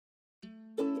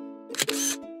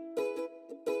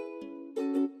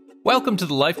Welcome to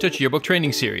the Lifetouch Yearbook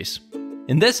Training Series.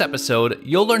 In this episode,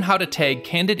 you'll learn how to tag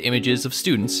candid images of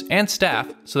students and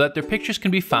staff so that their pictures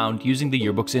can be found using the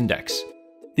yearbook's index.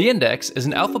 The index is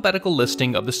an alphabetical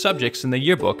listing of the subjects in the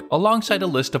yearbook alongside a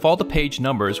list of all the page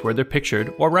numbers where they're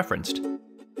pictured or referenced.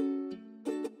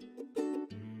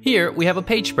 Here, we have a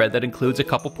page spread that includes a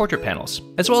couple portrait panels,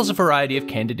 as well as a variety of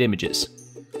candid images.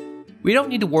 We don't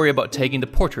need to worry about tagging the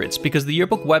portraits because the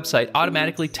yearbook website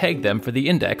automatically tagged them for the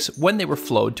index when they were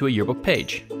flowed to a yearbook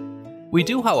page. We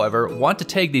do, however, want to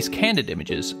tag these candid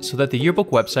images so that the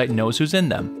yearbook website knows who's in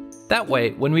them. That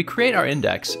way, when we create our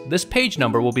index, this page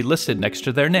number will be listed next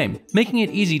to their name, making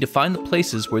it easy to find the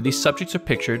places where these subjects are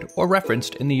pictured or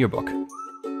referenced in the yearbook.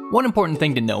 One important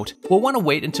thing to note, we'll want to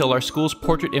wait until our school's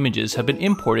portrait images have been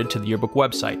imported to the yearbook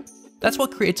website. That's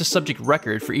what creates a subject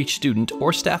record for each student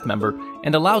or staff member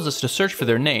and allows us to search for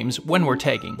their names when we're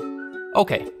tagging.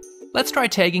 Okay, let's try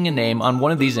tagging a name on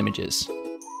one of these images.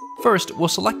 First, we'll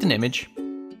select an image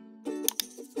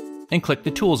and click the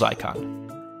tools icon.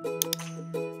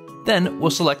 Then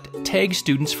we'll select Tag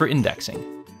Students for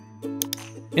Indexing.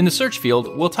 In the search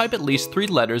field, we'll type at least 3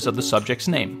 letters of the subject's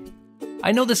name.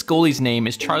 I know this goalie's name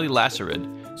is Charlie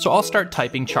Lasserid, so I'll start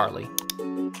typing Charlie.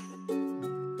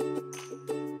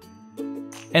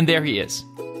 And there he is.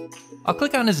 I'll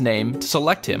click on his name to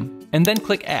select him, and then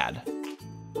click Add.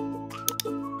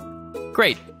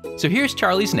 Great, so here's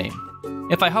Charlie's name.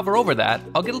 If I hover over that,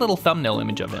 I'll get a little thumbnail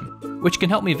image of him, which can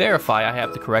help me verify I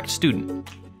have the correct student.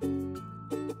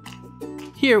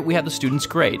 Here we have the student's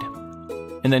grade,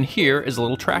 and then here is a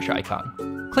little trash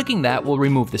icon. Clicking that will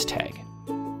remove this tag.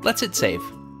 Let's hit save.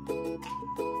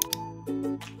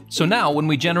 So now, when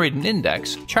we generate an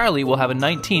index, Charlie will have a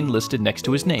 19 listed next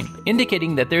to his name,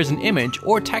 indicating that there's an image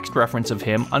or text reference of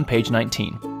him on page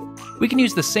 19. We can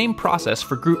use the same process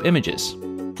for group images.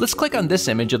 Let's click on this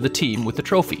image of the team with the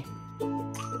trophy.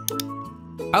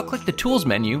 I'll click the Tools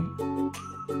menu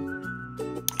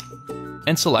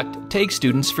and select Tag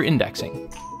Students for Indexing.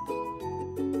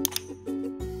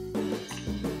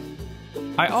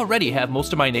 I already have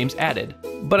most of my names added,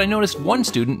 but I noticed one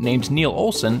student named Neil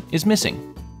Olson is missing.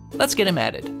 Let's get him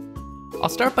added. I'll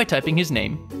start by typing his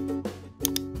name.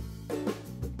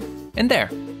 And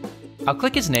there. I'll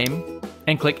click his name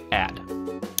and click Add.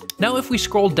 Now if we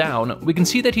scroll down, we can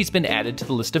see that he's been added to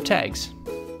the list of tags.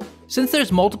 Since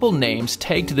there's multiple names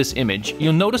tagged to this image,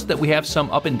 you'll notice that we have some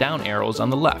up and down arrows on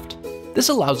the left. This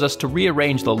allows us to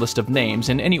rearrange the list of names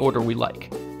in any order we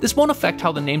like. This won't affect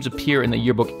how the names appear in the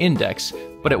yearbook index,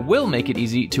 but it will make it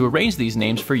easy to arrange these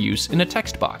names for use in a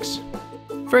text box.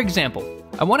 For example,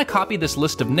 I want to copy this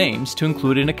list of names to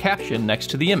include in a caption next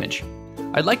to the image.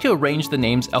 I'd like to arrange the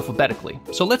names alphabetically,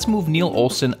 so let's move Neil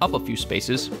Olson up a few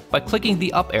spaces by clicking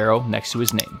the up arrow next to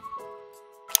his name.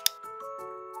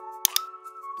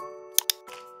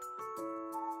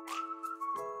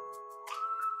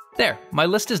 There, my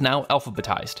list is now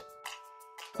alphabetized.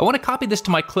 I want to copy this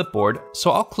to my clipboard,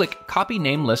 so I'll click Copy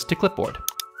Name List to Clipboard,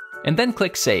 and then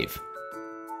click Save.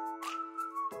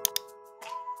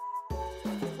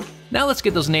 Now let's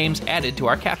get those names added to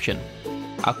our caption.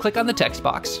 I'll click on the text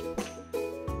box,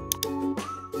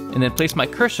 and then place my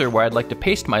cursor where I'd like to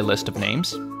paste my list of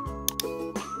names.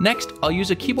 Next, I'll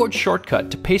use a keyboard shortcut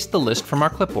to paste the list from our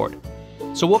clipboard.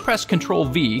 So we'll press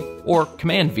Ctrl V, or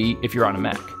Command V if you're on a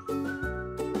Mac.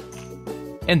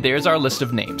 And there's our list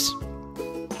of names.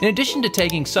 In addition to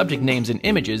tagging subject names and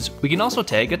images, we can also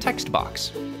tag a text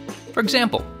box. For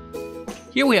example,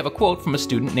 here we have a quote from a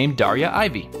student named Daria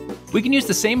Ivy. We can use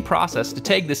the same process to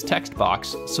tag this text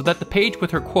box so that the page with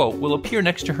her quote will appear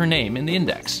next to her name in the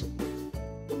index.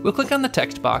 We'll click on the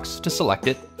text box to select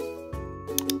it,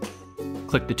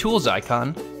 click the Tools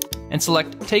icon, and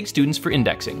select Tag Students for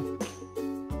Indexing.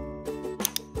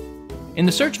 In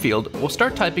the search field, we'll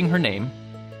start typing her name,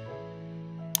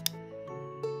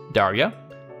 Daria,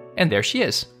 and there she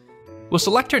is. We'll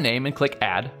select her name and click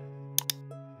Add.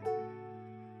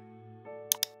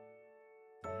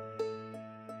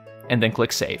 And then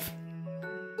click Save.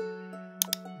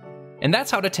 And that's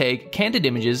how to tag candid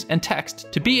images and text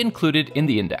to be included in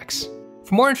the index.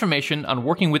 For more information on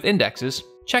working with indexes,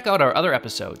 check out our other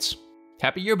episodes.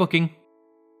 Happy yearbooking!